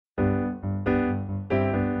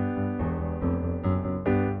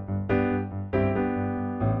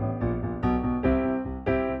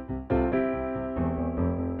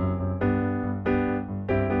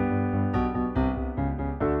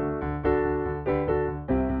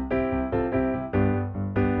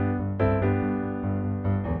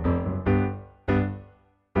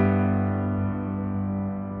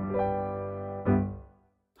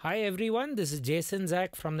Hi everyone, this is Jason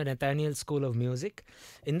Zach from the Nathaniel School of Music.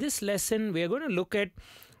 In this lesson, we are going to look at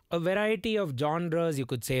a variety of genres. You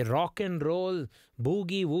could say rock and roll,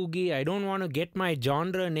 boogie-woogie. I don't want to get my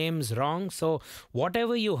genre names wrong. So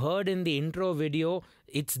whatever you heard in the intro video,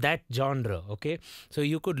 it's that genre, okay? So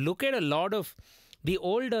you could look at a lot of the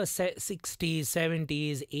older 60s,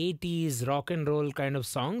 70s, 80s rock and roll kind of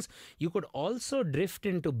songs. You could also drift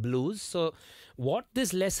into blues. So what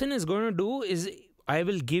this lesson is going to do is I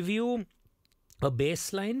will give you a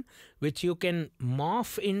bass line which you can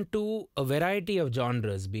morph into a variety of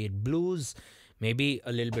genres, be it blues, maybe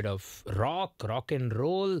a little bit of rock and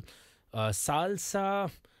roll, salsa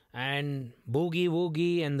and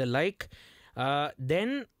boogie-woogie and the like.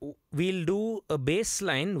 Then we'll do a bass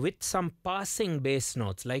line with some passing bass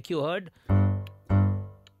notes like you heard. Ba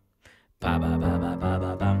ba ba ba ba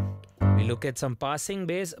ba ba. We look at some passing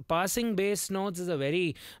bass. Passing bass notes is a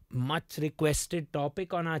very much requested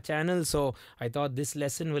topic on our channel, so I thought this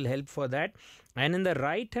lesson will help for that. And in the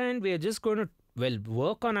right hand, we are just going to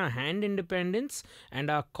work on our hand independence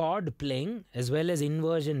and our chord playing as well as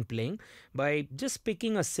inversion playing by just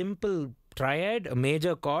picking a simple triad, a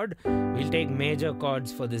major chord. We'll take major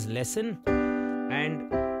chords for this lesson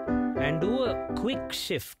and do a quick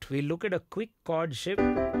shift. We'll look at a quick chord shift.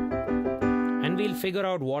 And we'll figure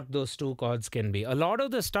out what those two chords can be. A lot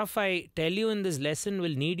of the stuff I tell you in this lesson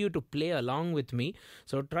will need you to play along with me.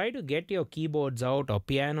 So try to get your keyboards out or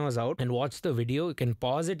pianos out and watch the video. You can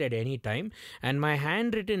pause it at any time. And my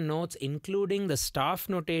handwritten notes, including the staff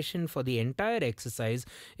notation for the entire exercise,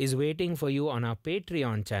 is waiting for you on our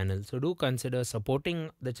Patreon channel. So do consider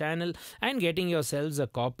supporting the channel and getting yourselves a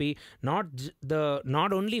copy. Not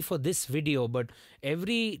only for this video, but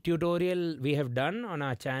every tutorial we have done on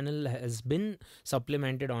our channel has been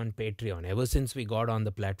supplemented on Patreon ever since we got on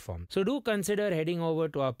the platform. So do consider heading over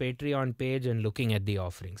to our Patreon page and looking at the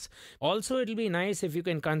offerings. Also, it'll be nice if you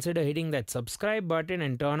can consider hitting that subscribe button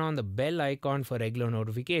and turn on the bell icon for regular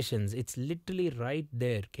notifications. It's literally right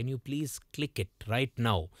there. Can you please click it right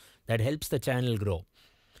now? That helps the channel grow.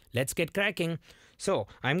 Let's get cracking. So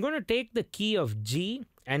I'm going to take the key of G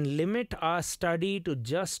and limit our study to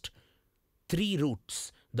just 3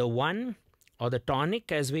 roots. The 1, or the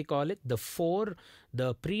tonic as we call it, the 4,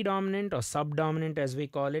 the predominant or subdominant as we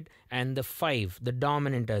call it, and the 5, the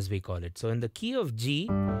dominant as we call it. So in the key of G,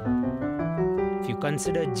 if you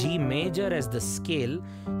consider G major as the scale,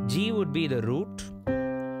 G would be the root,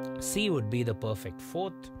 C would be the perfect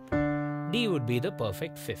 4th, D would be the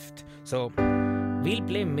perfect 5th. So we'll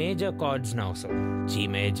play major chords now. So G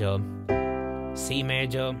major, C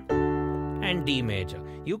major, and D major.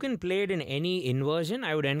 You can play it in any inversion.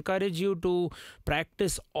 I would encourage you to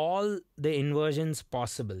practice all the inversions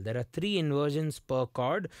possible. There are 3 inversions per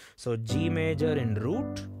chord. So G major in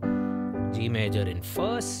root, G major in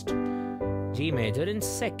 1st, G major in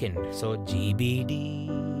 2nd. So G B D,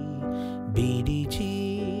 B D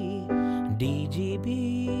G, D G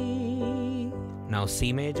B. Now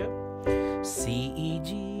C major, C E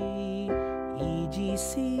G, E G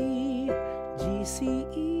C, G C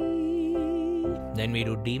E. Then we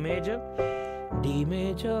do D major,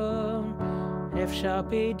 F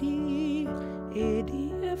sharp, A D,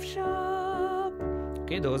 F sharp.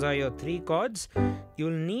 Okay, those are your 3 chords.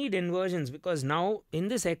 You'll need inversions because now in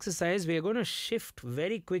this exercise we are going to shift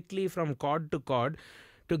very quickly from chord to chord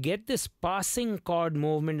to get this passing chord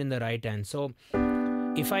movement in the right hand. So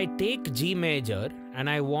if I take G major and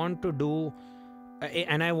I want to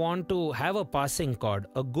have a passing chord,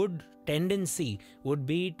 a good tendency would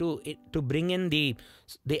be to bring in the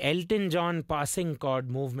Elton John passing chord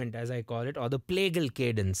movement, as I call it, or the Plagal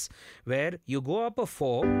cadence, where you go up a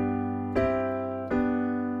 4,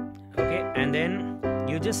 okay, and then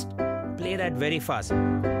you just play that very fast.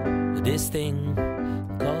 This thing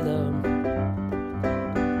called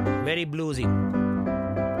very bluesy.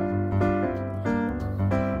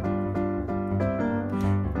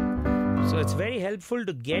 So it's very helpful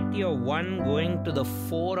to get your 1 going to the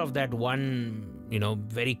 4 of that 1,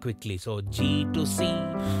 very quickly. So G to C,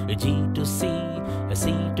 G to C,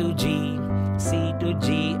 C to G, C to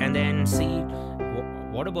G, and then C.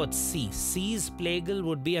 What about C? C's Plagal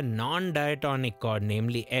would be a non-diatonic chord,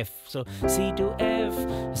 namely F. So C to F,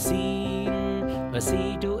 C,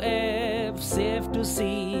 C to F, C F to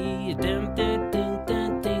C,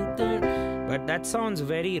 but that sounds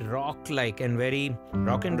very rock-like and very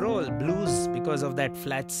rock and roll, blues, because of that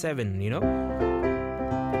flat 7,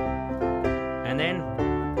 And then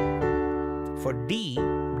for D,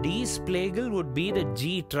 D's Plagal would be the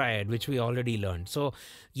G triad, which we already learned. So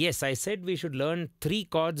yes, I said we should learn 3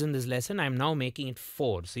 chords in this lesson. I'm now making it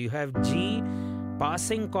 4. So you have G,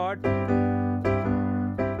 passing chord,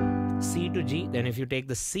 C to G. Then if you take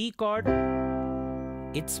the C chord,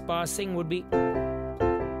 its passing would be,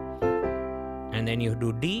 and then you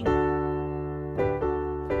do D,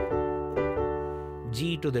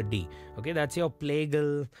 G to the D. Okay, that's your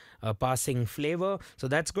Plagal passing flavor. So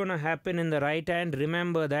that's going to happen in the right hand.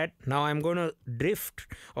 Remember that. Now I'm going to drift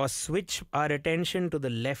or switch our attention to the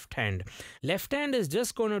left hand. Left hand is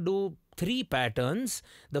just going to do 3 patterns.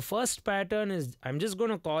 The first pattern is, I'm just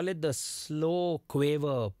going to call it the slow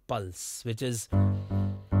Quaver pulse, which is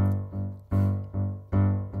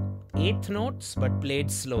 8th notes but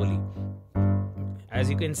played slowly. As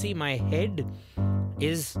you can see, my head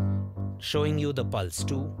is showing you the pulse.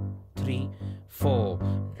 2, 3, 4.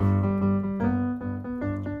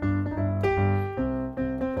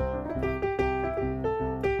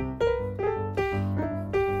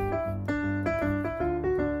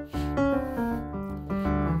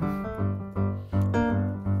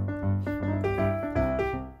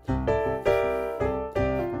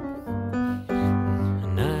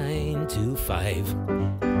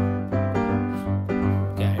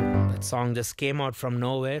 Song just came out from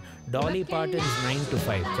nowhere. Dolly Parton's 9 to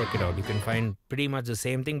 5. Check it out. You can find pretty much the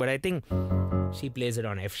same thing, but I think she plays it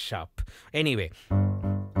on F sharp. Anyway,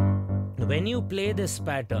 when you play this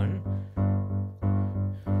pattern,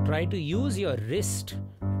 try to use your wrist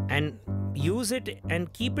and use it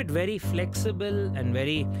and keep it very flexible and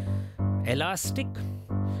very elastic.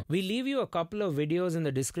 We leave you a couple of videos in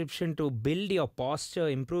the description to build your posture,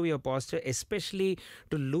 improve your posture, especially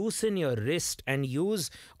to loosen your wrist and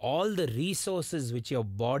use all the resources which your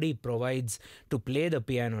body provides to play the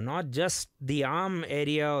piano. Not just the arm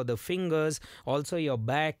area or the fingers, also your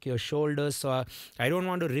back, your shoulders. So I don't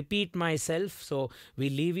want to repeat myself. So we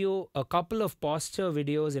leave you a couple of posture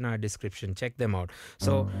videos in our description. Check them out.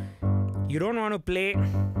 So you don't want to play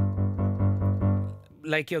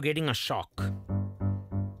like you're getting a shock.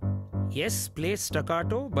 Yes, play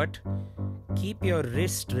staccato, but keep your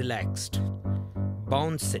wrist relaxed.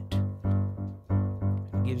 Bounce it.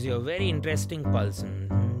 It gives you a very interesting pulse.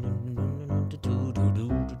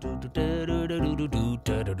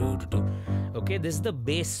 Okay, this is the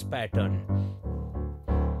bass pattern.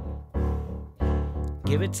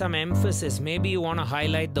 Give it some emphasis. Maybe you want to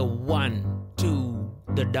highlight the 1, 2,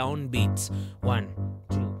 the downbeats. 1,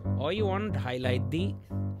 2. Or you want to highlight the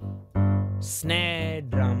snare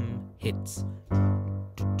drum hits.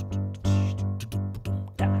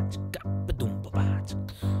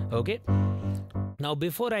 Okay. Now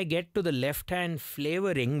before I get to the left hand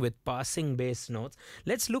flavoring with passing bass notes,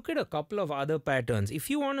 let's look at a couple of other patterns. If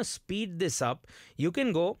you want to speed this up, you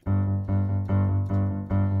can go,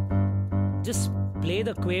 just play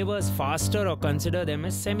the quavers faster or consider them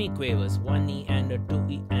as semi-quavers. 1E and a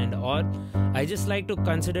 2E and, or I just like to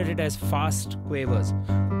consider it as fast quavers.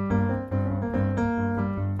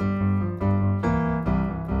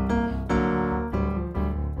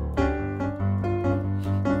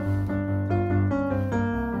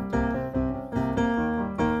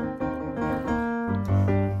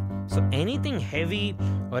 Anything heavy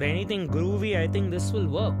or anything groovy, I think this will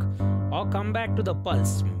work. Or come back to the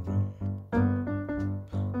pulse.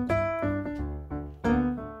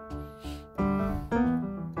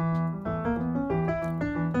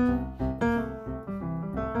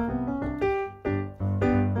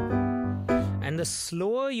 And the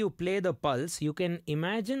slower you play the pulse, you can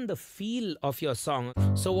imagine the feel of your song.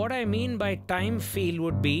 So what I mean by time feel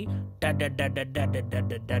would be that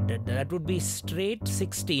would be straight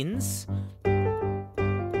 16s.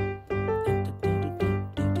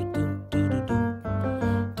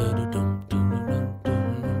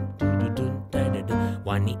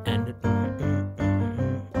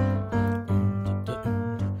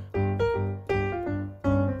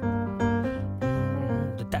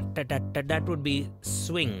 That would be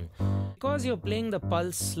swing. Because you're playing the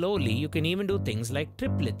pulse slowly, you can even do things like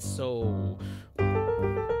triplets. So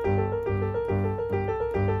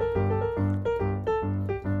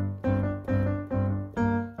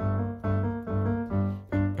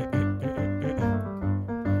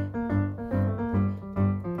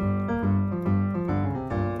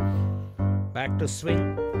back to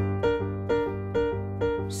swing,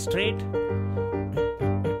 straight.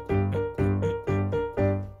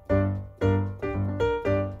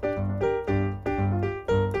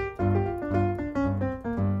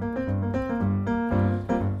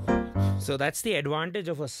 So that's the advantage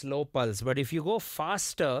of a slow pulse. But if you go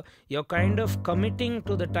faster, you're kind of committing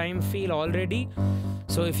to the time feel already.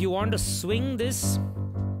 So if you want to swing this,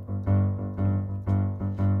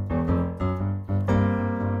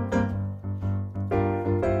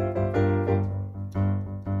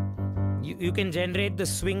 you can generate the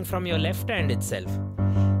swing from your left hand itself.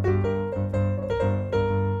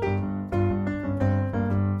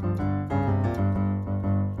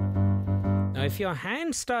 if your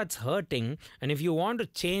hand starts hurting and if you want to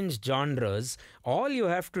change genres, all you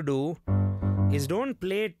have to do is don't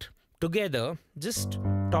play it together, just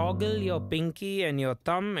toggle your pinky and your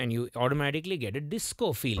thumb and you automatically get a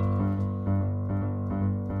disco feel,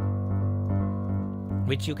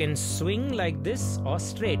 which you can swing like this or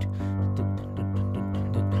straight.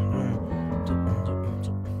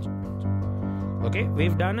 Okay,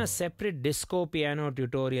 we've done a separate disco piano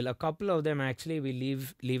tutorial. A couple of them actually, we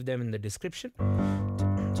leave them in the description.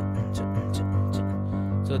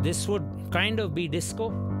 So this would kind of be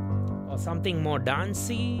disco or something more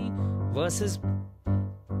dancey versus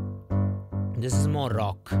this is more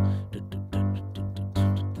rock.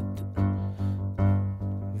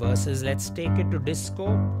 Versus let's take it to disco.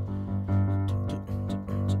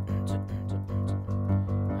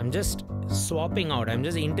 I'm just swapping out, I'm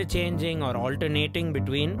just interchanging or alternating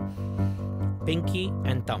between pinky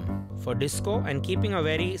and thumb for disco and keeping a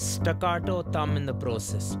very staccato thumb in the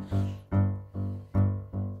process.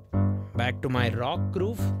 Back to my rock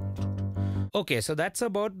groove. Okay, so that's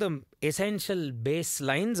about the essential bass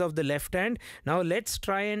lines of the left hand. Now let's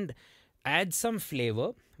try and add some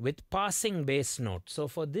flavor with passing bass notes. So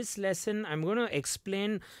for this lesson, I'm going to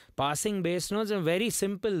explain passing bass notes in a very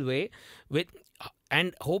simple way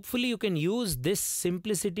and hopefully you can use this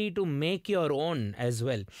simplicity to make your own as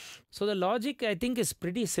well. So the logic I think is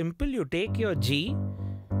pretty simple. You take your G,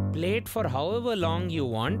 play it for however long you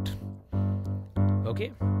want.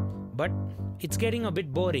 Okay, but it's getting a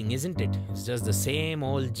bit boring, isn't it? It's just the same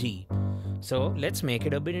old G. So let's make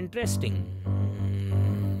it a bit interesting.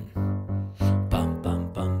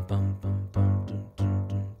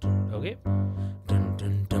 Okay.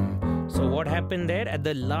 So what happened there? At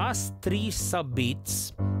the last 3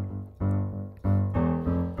 subbeats,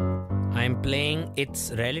 I'm playing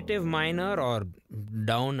its relative minor or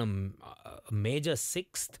down a major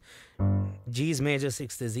 6th. G's major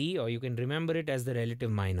 6th is E, or you can remember it as the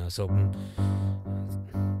relative minor. So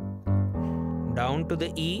down to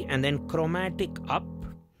the E and then chromatic up,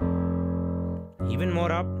 even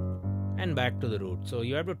more up and back to the root. So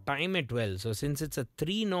you have to time it well. So since it's a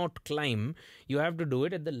 3-note climb, you have to do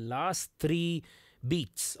it at the last 3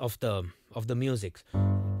 beats of the music.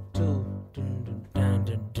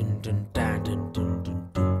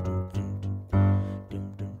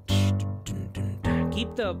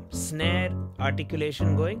 Keep the snare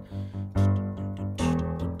articulation going.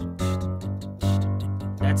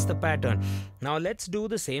 That's the pattern. Now let's do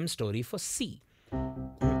the same story for C.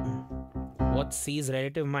 What's C's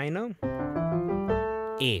relative minor?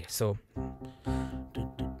 A. So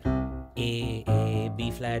A,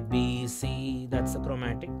 B flat, B, C. That's the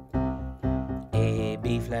chromatic. A,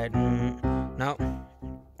 B flat. Now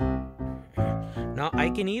I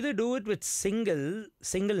can either do it with single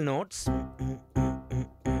notes.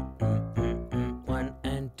 1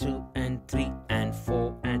 and 2 and 3 and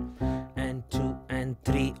 4 and 2 and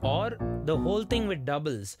 3, or the whole thing with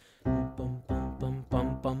doubles.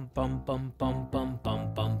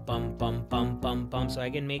 So I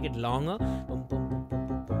can make it longer.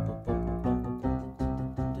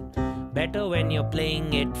 Better when you're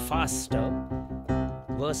playing it faster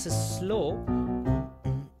versus slow.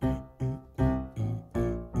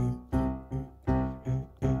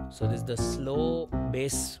 So this is the slow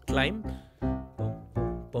bass climb.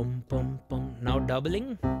 Now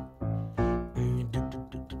doubling.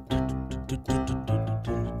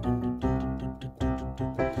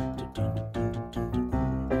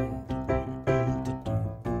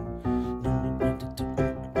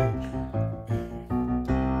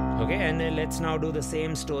 And then let's now do the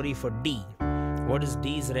same story for D. What is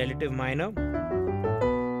D's relative minor?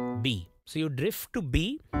 B. So you drift to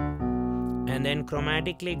B and then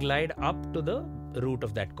chromatically glide up to the root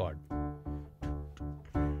of that chord.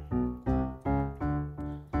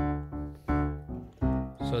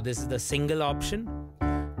 So this is the single option.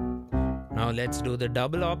 Now let's do the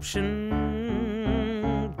double option.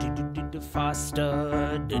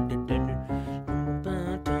 Faster.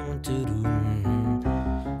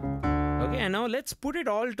 And now let's put it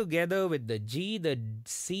all together with the G, the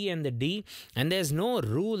C and the D, and there's no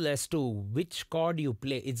rule as to which chord you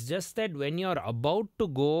play. It's just that when you're about to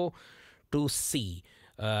go to C,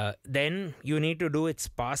 then you need to do its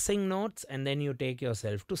passing notes and then you take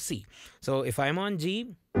yourself to C. So if I'm on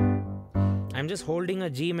G, I'm just holding a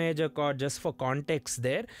G major chord just for context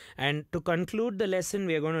there. And to conclude the lesson,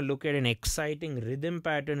 we are going to look at an exciting rhythm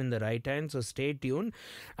pattern in the right hand. So stay tuned.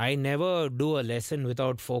 I never do a lesson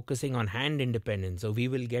without focusing on hand independence. So we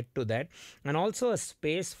will get to that. And also a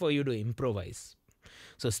space for you to improvise.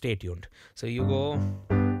 So stay tuned. So you go,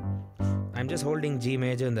 I'm just holding G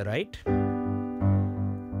major in the right.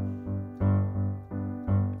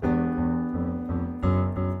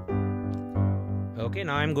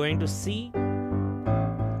 Now I'm going to C.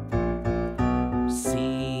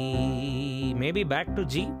 C. Maybe back to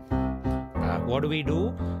G. What do we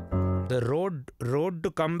do? The road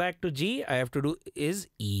to come back to G, I have to do is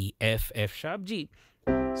E, F, F sharp, G.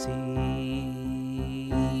 C,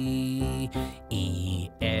 E,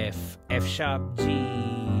 F, F sharp, G.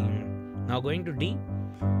 Now going to D.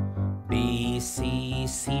 B, C,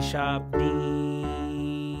 C sharp, D.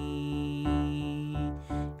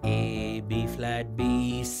 A, B flat,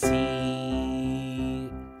 B, C.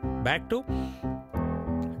 Back to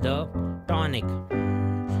the tonic.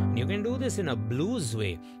 You can do this in a blues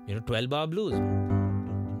way, 12-bar blues.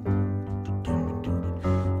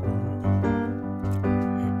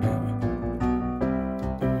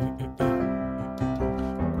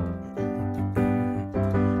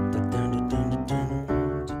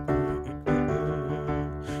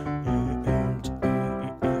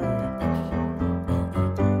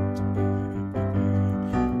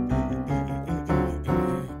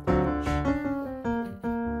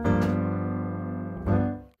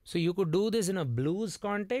 So you could do this in a blues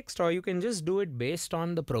context, or you can just do it based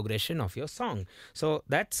on the progression of your song. So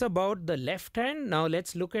that's about the left hand. Now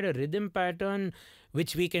let's look at a rhythm pattern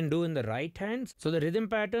which we can do in the right hand. So the rhythm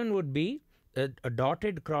pattern would be a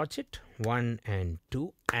dotted crotchet, 1 and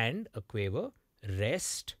 2, and a quaver,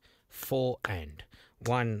 rest, 4 and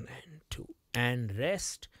 1 and 2, and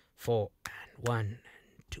rest, 4 and 1 and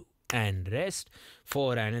 2, and rest,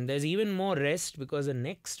 4 and there's even more rest because the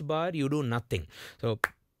next bar you do nothing. So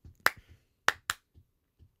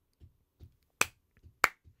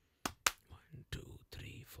 1, 2,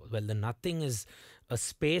 3, 4. Well, the nothing is a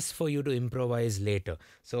space for you to improvise later.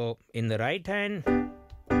 So in the right hand,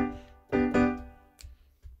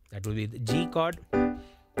 that will be the G chord.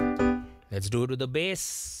 Let's do it to the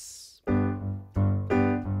bass.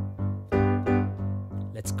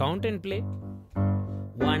 Let's count and play.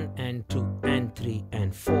 1 and 2 and 3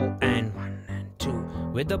 and 4 and 1 and 2.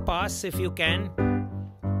 With the pass if you can.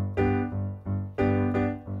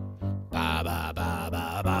 Ba ba ba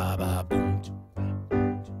ba ba ba boom.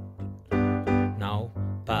 Now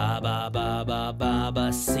ba ba ba ba ba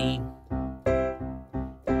ba C.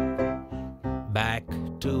 Back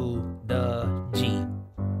to the G.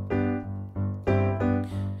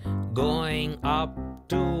 Going up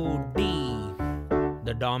to D,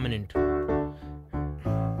 the dominant.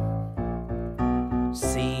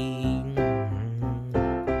 C,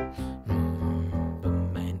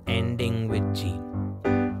 and ending with G.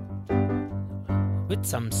 With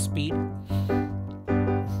some speed.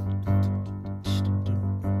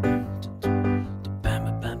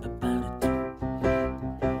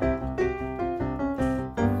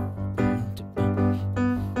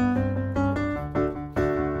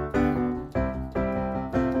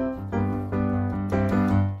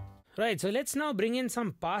 Right, so let's now bring in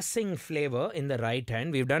some passing flavor in the right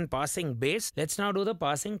hand. We've done passing bass. Let's now do the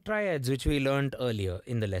passing triads, which we learned earlier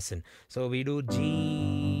in the lesson. So we do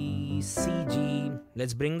G, C, G.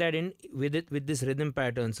 Let's bring that in with this rhythm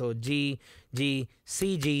pattern. So G, G,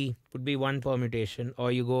 C, G would be one permutation,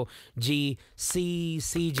 or you go G, C,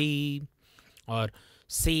 C, G, or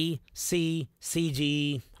C, C, C,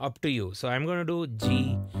 G, up to you. So I'm going to do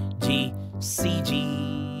G, G, C,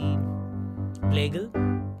 G, Plagal.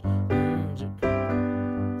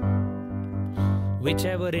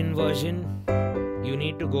 Whichever inversion you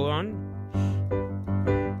need to go on.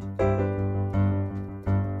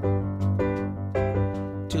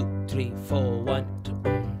 Two, three, four, 1,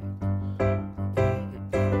 2.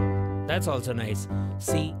 That's also nice.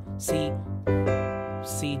 C, C,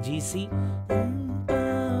 C, G, C.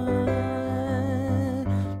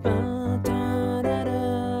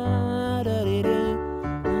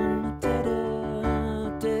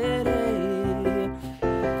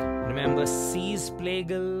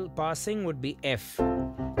 Plagal passing would be F.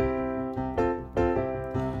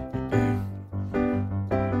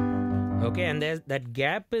 Okay, and there's that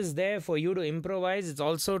gap is there for you to improvise. It's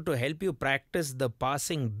also to help you practice the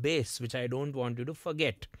passing bass, which I don't want you to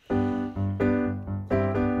forget. Ba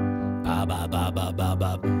ba ba ba ba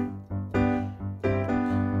ba.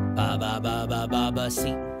 Ba ba ba ba ba ba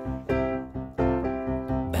C.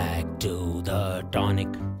 Back to the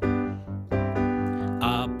tonic.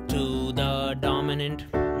 Up to the dominant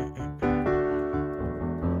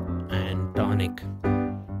and tonic.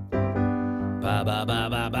 Ba ba ba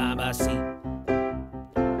ba ba ba C.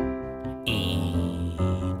 E,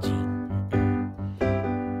 G,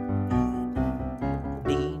 D.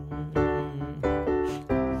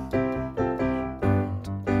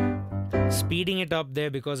 Speeding it up there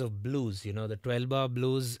because of blues. You know, the 12-bar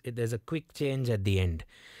blues, there's a quick change at the end,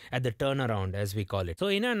 at the turnaround, as we call it. So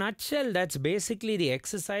in a nutshell, that's basically the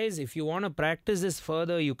exercise. If you want to practice this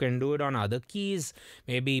further, you can do it on other keys.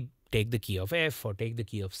 Maybe take the key of F or take the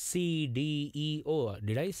key of C, D, E. Oh,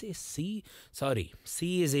 did I say C? Sorry,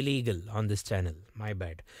 C is illegal on this channel. My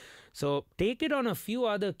bad. So take it on a few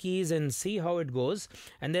other keys and see how it goes.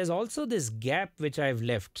 And there's also this gap which I've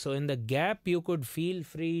left. So in the gap, you could feel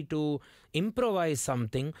free to improvise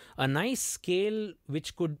something. A nice scale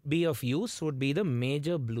which could be of use would be the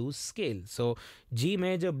major blues scale. So G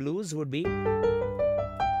major blues would be,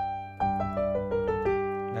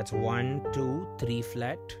 that's 1, 2, 3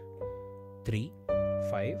 flat, 3,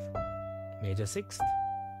 5, major 6th,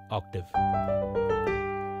 octave.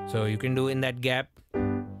 So you can do in that gap.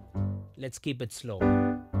 Let's keep it slow.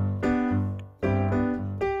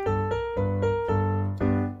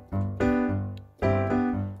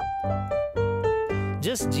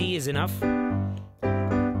 Just G is enough.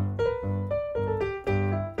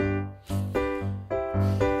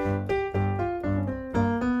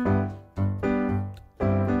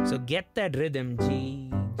 So get that rhythm,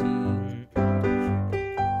 G, G.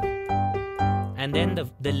 And then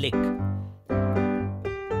the lick.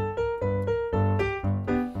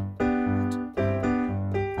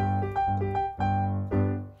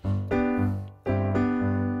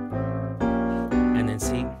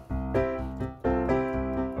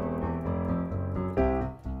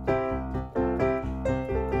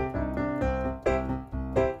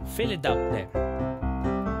 Fill it up there.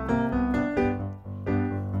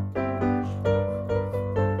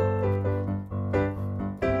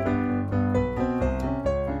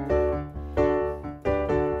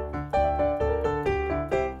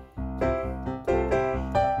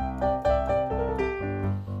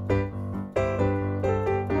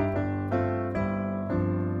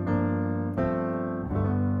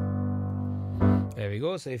 There we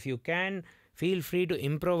go. So if you can, feel free to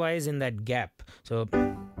improvise in that gap. So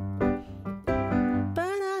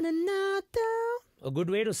a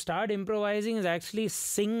good way to start improvising is actually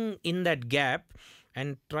sing in that gap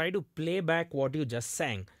and try to play back what you just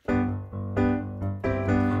sang.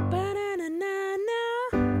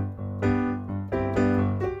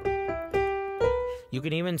 You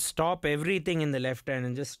can even stop everything in the left hand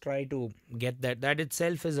and just try to get that. That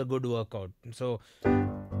itself is a good workout. So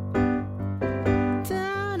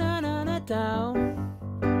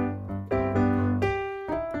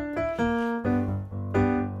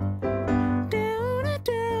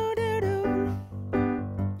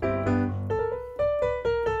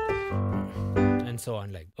so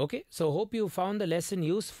on, like. Okay, so hope you found the lesson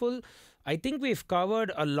useful. I think we've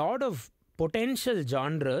covered a lot of potential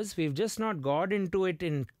genres. We've just not got into it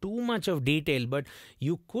in too much of detail, but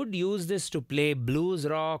you could use this to play blues,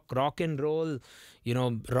 rock and roll, you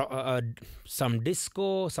know, some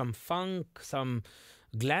disco, some funk, some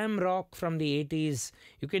glam rock from the 80s.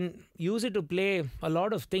 You can use it to play a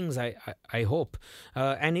lot of things, I hope.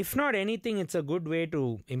 And if not anything, it's a good way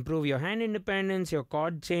to improve your hand independence, your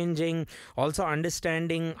chord changing, also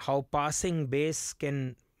understanding how passing bass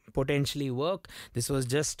can potentially work. This was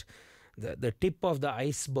just the tip of the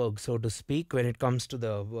iceberg, so to speak, when it comes to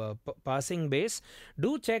the passing bass.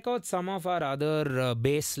 Do check out some of our other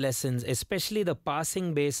bass lessons, especially the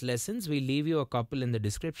passing bass lessons. We'll leave you a couple in the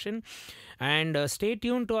description. And stay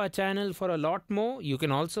tuned to our channel for a lot more. You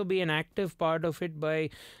can also be an active part of it by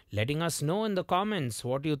letting us know in the comments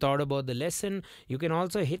what you thought about the lesson. You can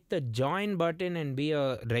also hit the join button and be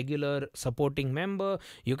a regular supporting member.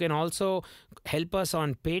 You can also help us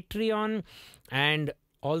on Patreon and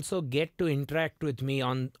also get to interact with me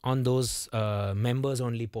on those members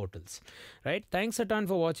only portals. Right? Thanks a ton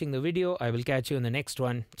for watching the video. I will catch you in the next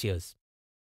one. Cheers.